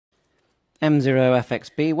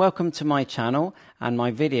M0FXB, welcome to my channel and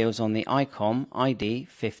my videos on the ICOM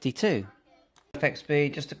ID-52.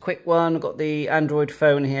 FXB, just a quick one. I've got the Android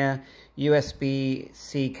phone here,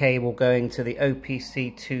 USB-C cable going to the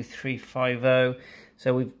OPC2350.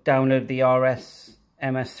 So we've downloaded the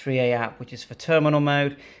RS-MS3 app, which is for terminal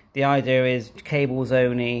mode. The idea is cables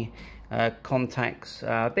only, contacts,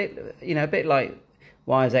 a bit like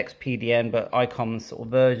Wires XPDN, but ICOM's sort of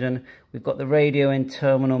version. We've got the radio in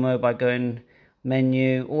terminal mode by going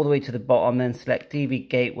menu all the way to the bottom, then select DV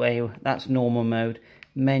gateway, that's normal mode,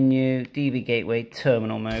 menu, DV gateway,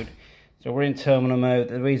 terminal mode. So we're in terminal mode.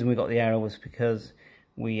 The reason we got the error was because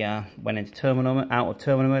we went into terminal mode, out of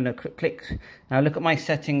terminal mode. Now click. Now look at my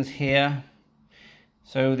settings here.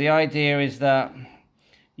 So the idea is that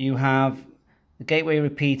you have the gateway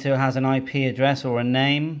repeater has an IP address or a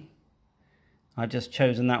name. I've just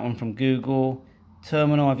chosen that one from Google.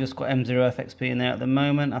 Terminal, I've just got M0FXB in there at the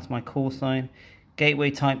moment. That's my call sign. Gateway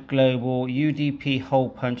type global, UDP hole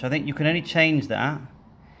punch. I think you can only change that.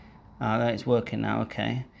 It's working now,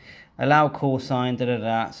 okay. Allow call sign,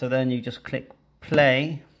 So then you just click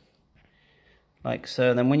play, like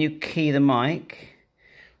so. Then when you key the mic,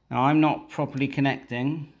 now I'm not properly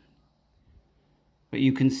connecting, but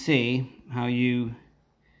you can see how you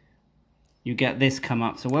get this come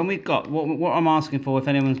up. So when we've got, what I'm asking for, if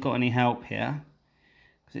anyone's got any help here,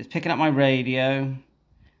 because it's picking up my radio,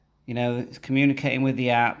 you know, it's communicating with the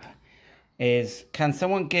app, is can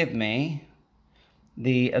someone give me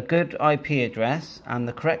a good IP address and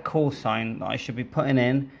the correct call sign that I should be putting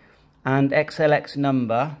in, and XLX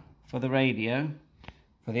number for the radio,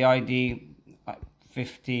 for the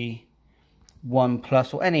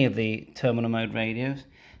ID-51plus or any of the terminal mode radios,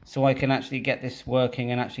 so I can actually get this working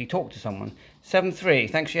and actually talk to someone. 73,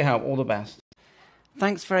 thanks for your help, all the best.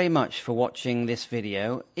 Thanks very much for watching this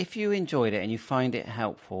video. If you enjoyed it and you find it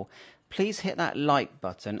helpful, please hit that like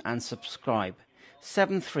button and subscribe.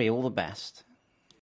 73, all the best.